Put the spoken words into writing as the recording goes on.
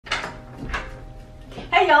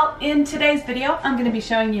y'all, in today's video I'm going to be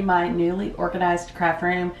showing you my newly organized craft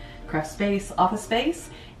room, craft space, office space,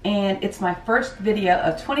 and it's my first video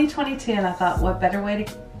of 2022, and I thought what better way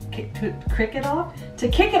to kick it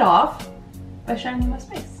off by showing you my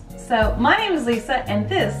space. So my name is Lisa and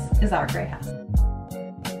this is our gray house.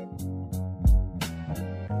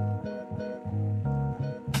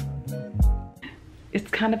 It's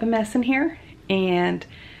kind of a mess in here and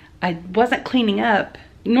I wasn't cleaning up.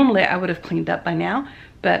 Normally I would have cleaned up by now,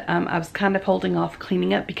 but I was kind of holding off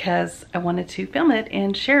cleaning up because I wanted to film it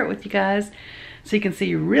and share it with you guys so you can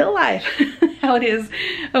see real life how it is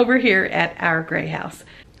over here at our gray house.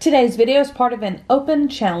 Today's video is part of an open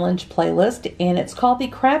challenge playlist and it's called the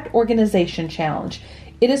Craft Organization Challenge.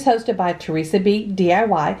 It is hosted by Teresa B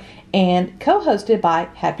DIY and co-hosted by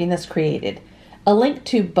Happiness Created. A link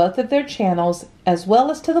to both of their channels as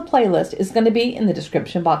well as to the playlist is going to be in the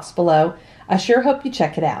description box below. I sure hope you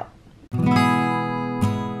check it out.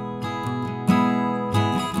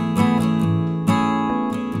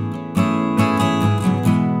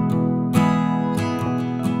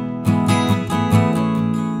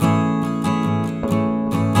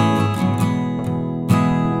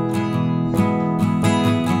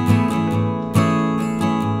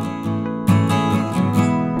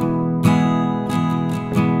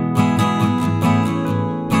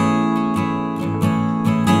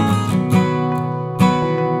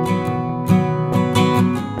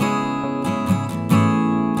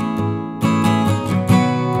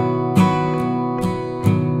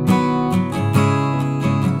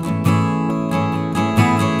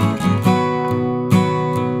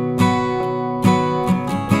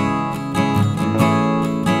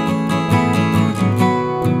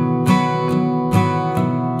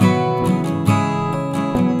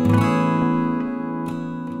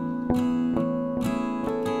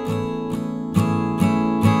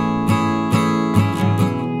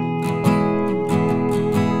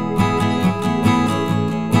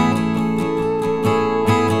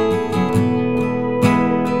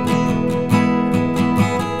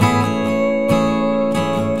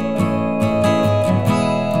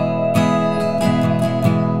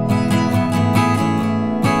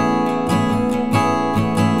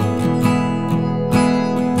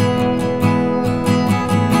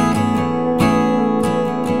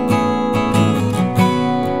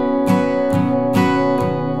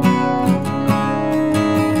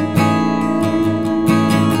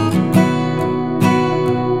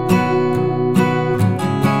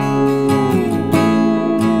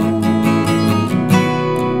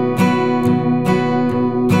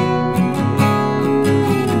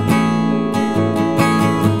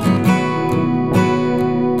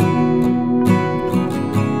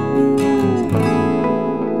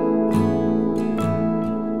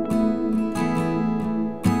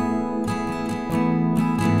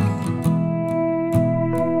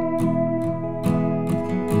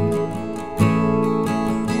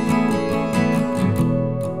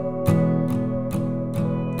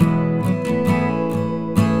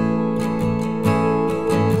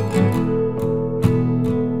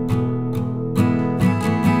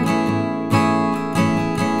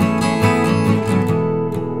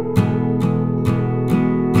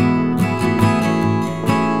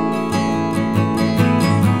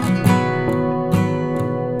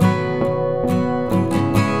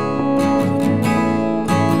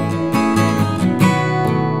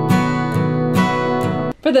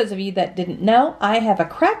 For those of you that didn't know, I have a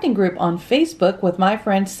crafting group on Facebook with my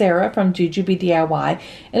friend Sarah from Jujubee DIY,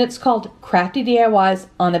 and it's called Crafty DIYs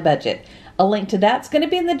on a Budget. A link to that's going to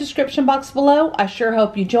be in the description box below. I sure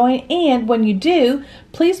hope you join, and when you do,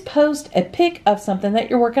 please post a pic of something that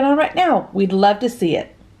you're working on right now. We'd love to see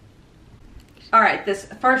it. Alright, this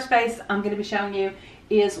first space I'm going to be showing you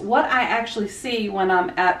is what I actually see when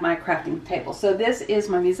I'm at my crafting table. So this is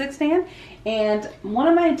my music stand, and one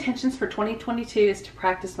of my intentions for 2022 is to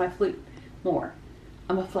practice my flute more.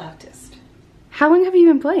 I'm a flautist. How long have you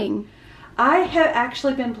been playing? I have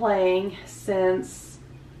actually been playing since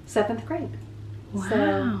 7th grade. Wow.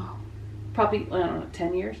 So probably, I don't know,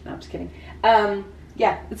 10 years? No, I'm just kidding.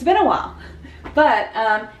 Yeah, it's been a while. But,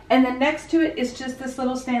 and then next to it is just this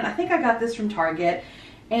little stand. I think I got this from Target.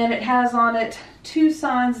 And it has on it two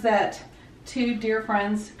signs that two dear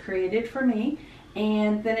friends created for me.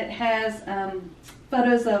 And then it has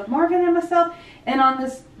photos of Marvin and myself. And on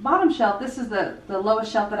this bottom shelf, this is the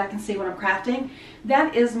lowest shelf that I can see when I'm crafting.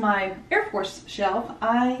 That is my Air Force shelf.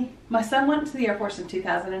 My son went to the Air Force in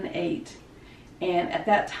 2008. And at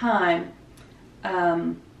that time,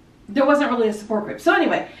 there wasn't really a support group. So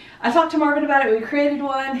anyway, I talked to Marvin about it. We created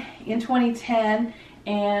one in 2010.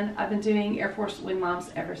 And I've been doing Air Force Wing Moms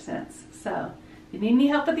ever since. So you need any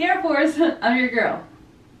help with the airports, I'm your girl.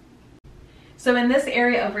 So in this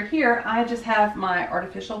area over here, I just have my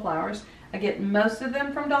artificial flowers. I get most of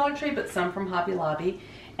them from Dollar Tree, but some from Hobby Lobby.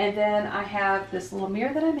 And then I have this little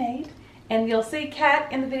mirror that I made. And you'll see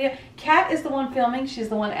Kat in the video. Kat is the one filming. She's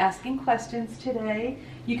the one asking questions today.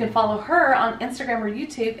 You can follow her on Instagram or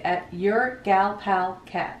YouTube at Your Gal Pal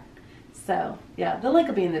Kat. So yeah, the link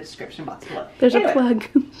will be in the description box below. There's a plug.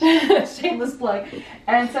 Shameless plug.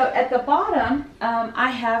 And so at the bottom,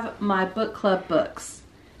 I have my book club books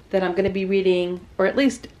that I'm going to be reading, or at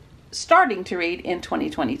least starting to read in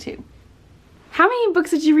 2022. How many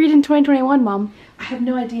books did you read in 2021, Mom? I have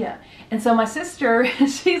no idea. And so my sister,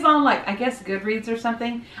 she's on like, I guess Goodreads or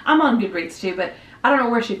something. I'm on Goodreads too, but I don't know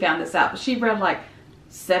where she found this out. But she read like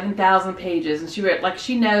 7,000 pages, and she read, like,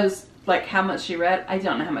 she knows like how much she read. I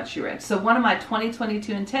don't know how much she read. So one of my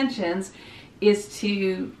 2022 intentions is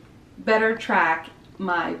to better track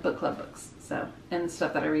my book club books. So, and the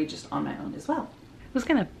stuff that I read just on my own as well. I was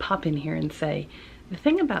gonna pop in here and say, the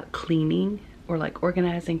thing about cleaning or like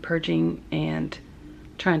organizing, purging, and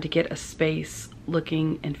trying to get a space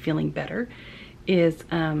looking and feeling better is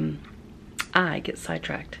I get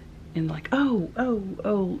sidetracked in like,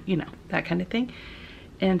 oh, you know, that kind of thing.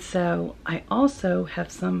 And so I also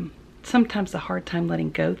have sometimes a hard time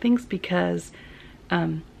letting go things because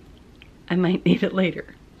I might need it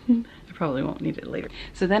later. I probably won't need it later.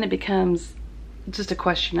 So then it becomes just a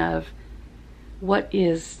question of what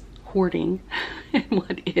is hoarding and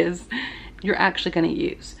what is you're actually going to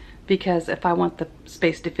use. Because if I want the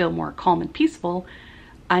space to feel more calm and peaceful,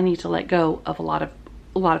 I need to let go of a lot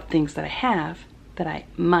of things that I have that I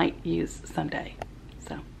might use someday.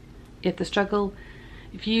 So if the struggle,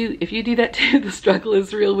 if you do that too, the struggle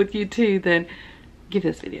is real with you too, then give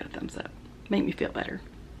this video a thumbs up. Make me feel better.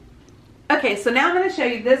 Okay, so now I'm going to show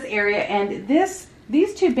you this area, and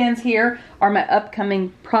these two bins here are my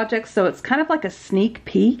upcoming projects, so it's kind of like a sneak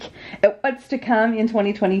peek at what's to come in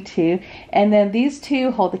 2022. And then these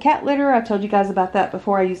two hold the cat litter. I told you guys about that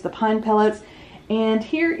before. I use the pine pellets. And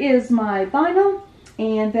here is my vinyl.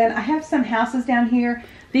 And then I have some houses down here.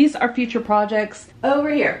 These are future projects. Over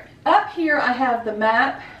here. Up here I have the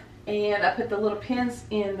map, and I put the little pins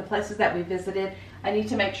in the places that we visited. I need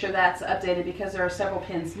to make sure that's updated because there are several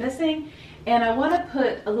pins missing. And I want to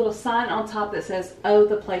put a little sign on top that says, oh,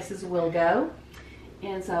 the places will go.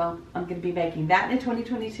 And so I'm going to be making that in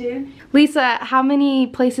 2022. Lisa, how many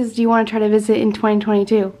places do you want to try to visit in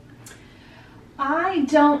 2022? I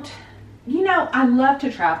don't, you know, I love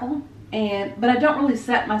to travel, but I don't really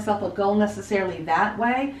set myself a goal necessarily that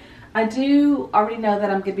way. I do already know that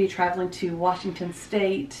I'm going to be traveling to Washington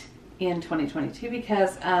State in 2022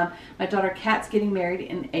 because my daughter Kat's getting married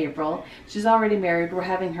in April. She's already married. We're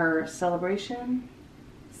having her celebration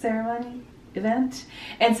ceremony event,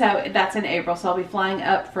 and so that's in April, so I'll be flying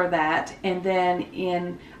up for that. And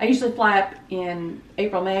then I usually fly up in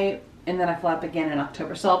April, May, and then I fly up again in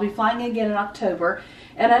October, so I'll be flying again in October.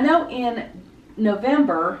 And I know in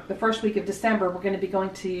November, the first week of December, we're going to be going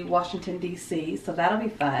to Washington DC, so that'll be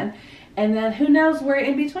fun. And then who knows where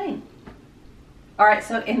in between. Alright,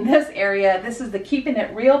 so in this area, this is the keeping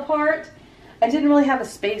it real part. I didn't really have a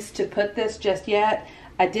space to put this just yet.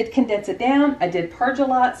 I did condense it down. I did purge a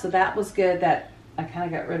lot, so that was good. That I kind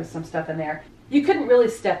of got rid of some stuff in there. You couldn't really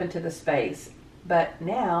step into the space, but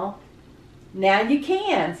now you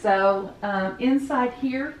can. So inside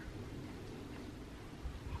here,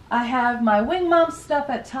 I have my Wing Mom stuff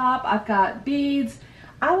at top. I've got beads.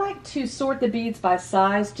 I like to sort the beads by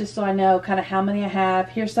size just so I know kind of how many I have.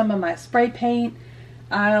 Here's some of my spray paint.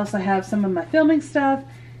 I also have some of my filming stuff,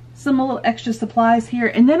 some little extra supplies here.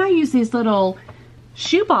 And then I use these little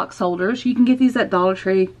shoebox holders. You can get these at Dollar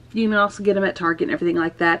Tree. You can also get them at Target and everything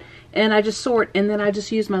like that. And I just sort, and then I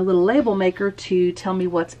just use my little label maker to tell me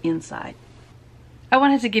what's inside. I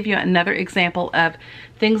wanted to give you another example of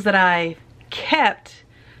things that I kept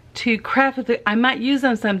to craft with. I might use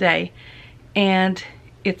them someday, and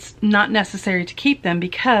it's not necessary to keep them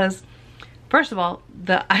because, first of all,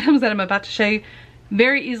 the items that I'm about to show you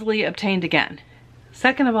very easily obtained again.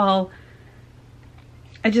 Second of all,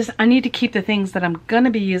 I need to keep the things that I'm gonna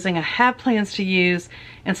be using, I have plans to use,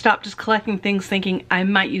 and stop just collecting things thinking I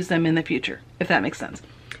might use them in the future, if that makes sense.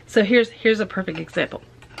 So here's a perfect example.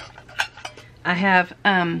 I have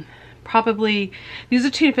probably, these are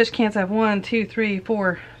tuna fish cans. I have 1, 2, 3,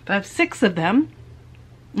 4, 5, 6 of them.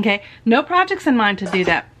 Okay, no projects in mind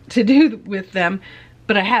to do with them,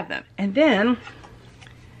 but I have them. And then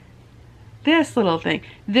this little thing.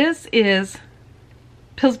 This is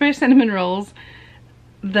Pillsbury cinnamon rolls.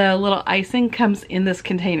 The little icing comes in this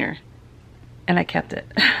container, and I kept it.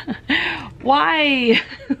 Why?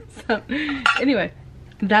 So anyway,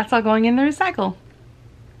 that's all going in the recycle.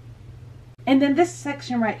 And then this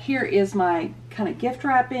section right here is my kind of gift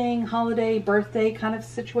wrapping, holiday, birthday kind of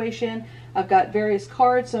situation. I've got various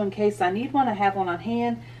cards, so in case I need one, I have one on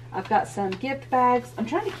hand. I've got some gift bags. I'm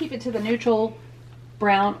trying to keep it to the neutral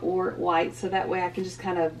brown or white, so that way I can just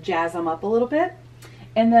kind of jazz them up a little bit.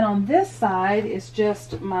 And then on this side is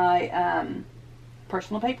just my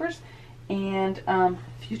personal papers and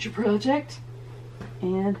future project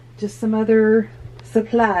and just some other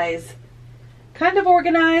supplies. Kind of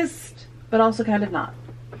organized, but also kind of not.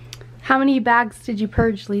 How many bags did you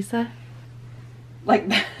purge, Lisa?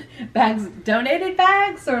 Like bags, donated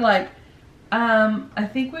bags, or like, I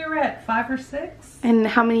think we were at 5 or 6. And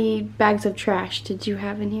how many bags of trash did you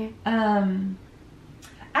have in here?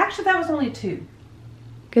 Actually that was only 2.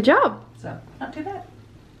 Good job. So, not too bad.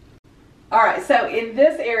 Alright, so in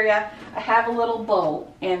this area, I have a little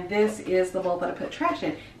bowl, and this is the bowl that I put trash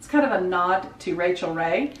in. It's kind of a nod to Rachel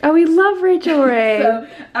Ray. Oh, we love Rachel Ray. So,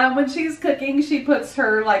 when she's cooking, she puts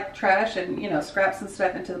her, like, trash and, you know, scraps and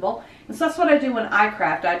stuff into the bowl. And so that's what I do when I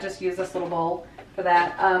craft. I just use this little bowl for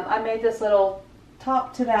that. I made this little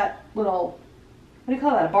top to that little, what do you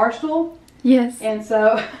call that, a bar stool? Yes. And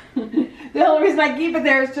so, the only reason I keep it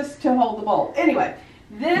there is just to hold the bowl. Anyway.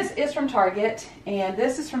 This is from Target, and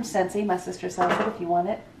this is from Scentsy. My sister sells it if you want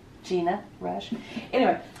it. Gina Rush.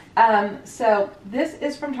 Anyway, so this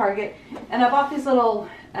is from Target, and I bought these little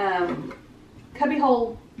cubby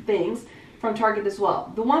hole things from Target as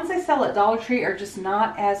well. The ones they sell at Dollar Tree are just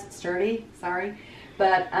not as sturdy. Sorry,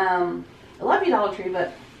 but I love you, Dollar Tree,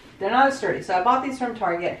 but they're not as sturdy. So I bought these from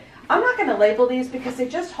Target. I'm not going to label these because they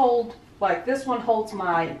just hold, like this one holds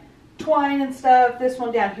my twine and stuff. This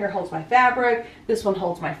one down here holds my fabric. This one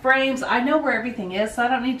holds my frames. I know where everything is, so I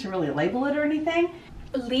don't need to really label it or anything.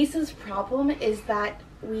 Lisa's problem is that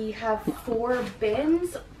we have 4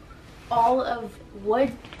 bins, all of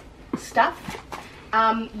wood stuff,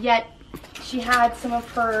 yet she had some of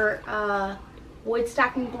her wood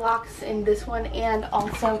stacking blocks in this one and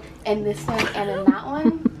also in this one and in that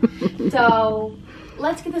one. So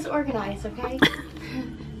let's get this organized, okay?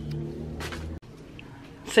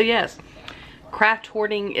 So yes, craft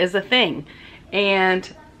hoarding is a thing,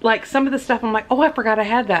 and like some of the stuff I'm like, oh, I forgot I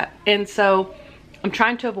had that, and so I'm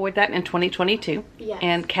trying to avoid that in 2022. Yes.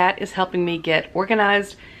 And Kat is helping me get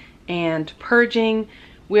organized and purging.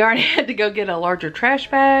 We already had to go get a larger trash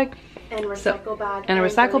bag And recycle bag. And a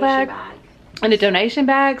recycle bag. And a donation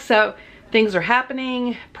bag. So things are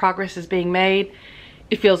happening, progress is being made.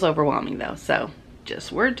 It feels overwhelming though, so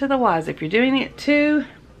just word to the wise, if you're doing it too,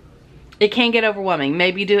 it can get overwhelming.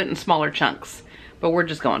 Maybe do it in smaller chunks, but we're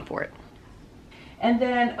just going for it. And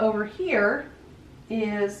then over here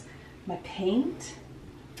is my paint.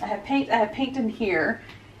 I have paint in here,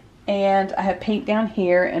 and I have paint down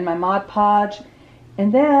here, and my Mod Podge.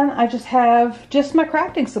 And then I just have just my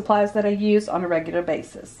crafting supplies that I use on a regular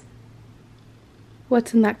basis.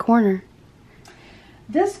 What's in that corner?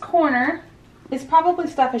 This corner is probably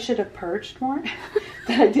stuff I should have purged more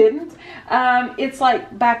that I didn't. It's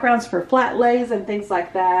like backgrounds for flat lays and things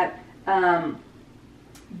like that.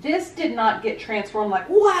 This did not get transformed like,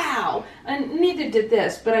 wow, and neither did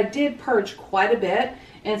this, but I did purge quite a bit,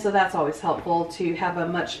 and so that's always helpful to have a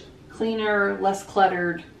much cleaner, less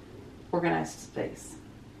cluttered, organized space.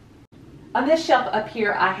 On this shelf up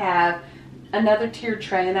here, I have another tiered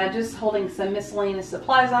tray, and I'm just holding some miscellaneous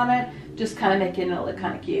supplies on it, just kind of making it look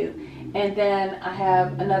kind of cute. And then I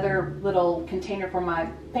have another little container for my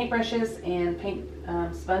paintbrushes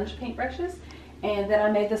and sponge paintbrushes. And then I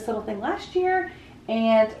made this little thing last year,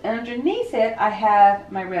 and underneath it I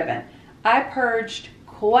have my ribbon. I purged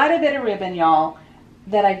quite a bit of ribbon, y'all,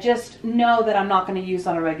 that I just know that I'm not going to use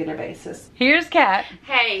on a regular basis. Here's Kat.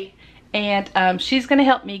 Hey. And she's going to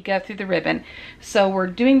help me go through the ribbon. So we're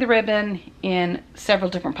doing the ribbon in several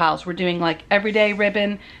different piles. We're doing like everyday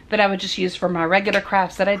ribbon that I would just use for my regular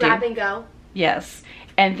crafts that I do. Grab and go. Yes.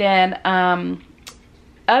 And then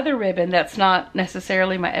other ribbon that's not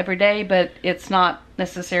necessarily my everyday, but it's not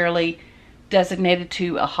necessarily designated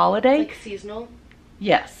to a holiday. Like seasonal?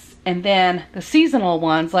 Yes. And then the seasonal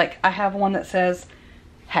ones, like I have one that says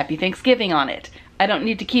Happy Thanksgiving on it. I don't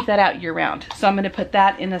need to keep that out year round. So I'm going to put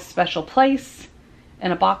that in a special place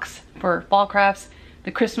in a box for fall crafts,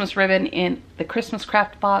 the Christmas ribbon in the Christmas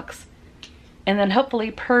craft box, and then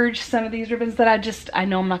hopefully purge some of these ribbons that I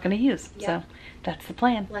know I'm not going to use. Yep. So that's the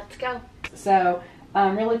plan. Let's go. So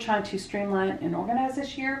I'm really trying to streamline and organize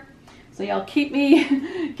this year. So y'all keep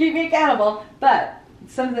me accountable. But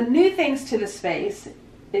some of the new things to the space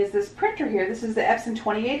is this printer here. This is the Epson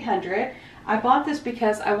 2800. I bought this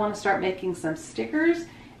because I want to start making some stickers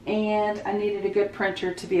and I needed a good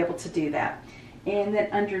printer to be able to do that. And then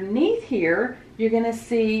underneath here, you're gonna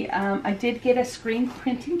see I did get a screen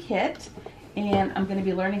printing kit, and I'm gonna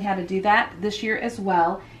be learning how to do that this year as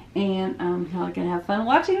well. And y'all are gonna have fun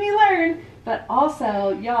watching me learn. But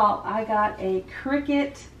also, y'all, I got a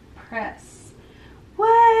Cricut press.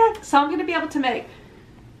 What? So I'm gonna be able to make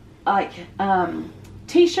like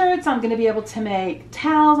t-shirts, I'm gonna be able to make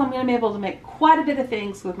towels, I'm gonna be able to make quite a bit of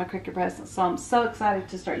things with my Cricut press. So I'm so excited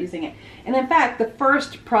to start using it. And in fact, the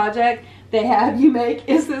first project they have you make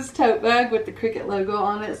is this tote bag with the Cricut logo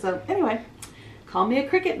on it. So anyway, call me a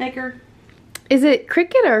Cricut maker. Is it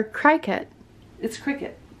Cricut or Cricut? It's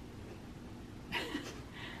Cricut.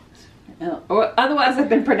 Or otherwise I've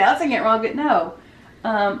been pronouncing it wrong, but no.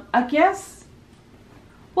 I guess,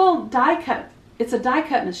 well, die cut. It's a die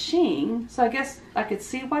cut machine, so I guess I could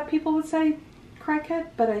see why people would say Cricut,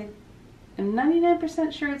 but I am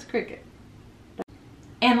 99% sure it's Cricut.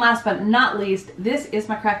 And last but not least, this is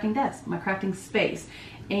my crafting desk, my crafting space.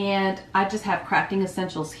 And I just have crafting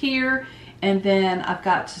essentials here, and then I've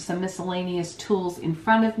got some miscellaneous tools in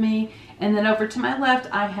front of me. And then over to my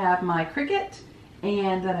left, I have my Cricut,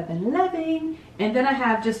 and that I've been loving. And then I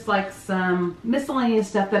have just like some miscellaneous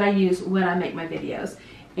stuff that I use when I make my videos.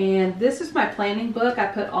 And this is my planning book. I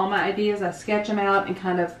put all my ideas, I sketch them out and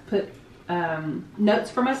kind of put notes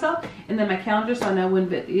for myself. And then my calendar, so I know when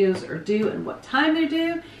videos are due and what time they're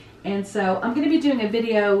due. And so I'm going to be doing a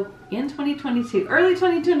video in 2022, early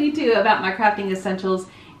 2022, about my crafting essentials.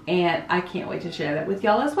 And I can't wait to share that with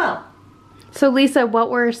y'all as well. So Lisa, what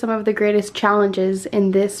were some of the greatest challenges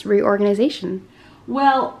in this reorganization?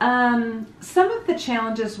 Well, some of the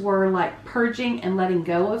challenges were like purging and letting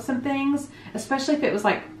go of some things, especially if it was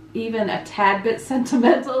like even a tad bit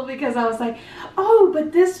sentimental, because I was like, oh,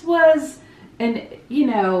 but this was, and you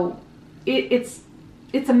know, it's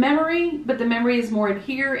a memory, but the memory is more in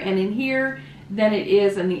here and in here than it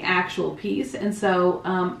is in the actual piece. And so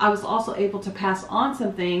I was also able to pass on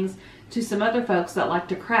some things to some other folks that like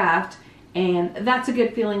to craft, and that's a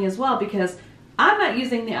good feeling as well, because I'm not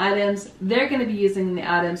using the items, they're going to be using the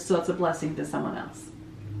items, so it's a blessing to someone else.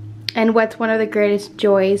 And what's one of the greatest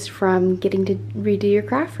joys from getting to redo your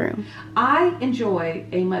craft room? I enjoy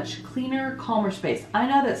a much cleaner, calmer space. I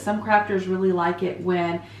know that some crafters really like it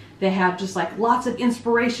when they have just like lots of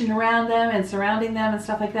inspiration around them and surrounding them and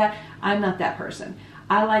stuff like that. I'm not that person.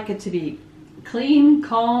 I like it to be clean,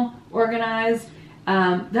 calm, organized.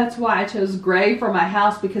 That's why I chose gray for my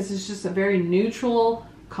house, because it's just a very neutral,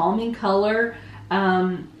 calming color.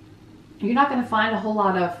 You're not going to find a whole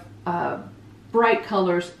lot of bright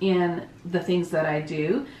colors in the things that I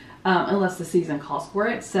do, unless the season calls for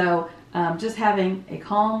it. So just having a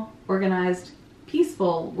calm, organized,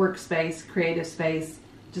 peaceful workspace, creative space,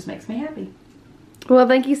 just makes me happy. Well,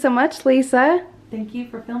 thank you so much, Lisa. Thank you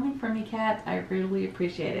for filming for me, Kat. I really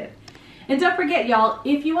appreciate it. And don't forget, y'all,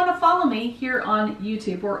 if you want to follow me here on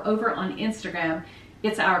YouTube or over on Instagram,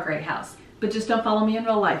 it's Our Great House. But just don't follow me in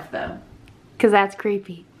real life, though. Because that's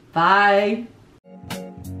creepy. Bye.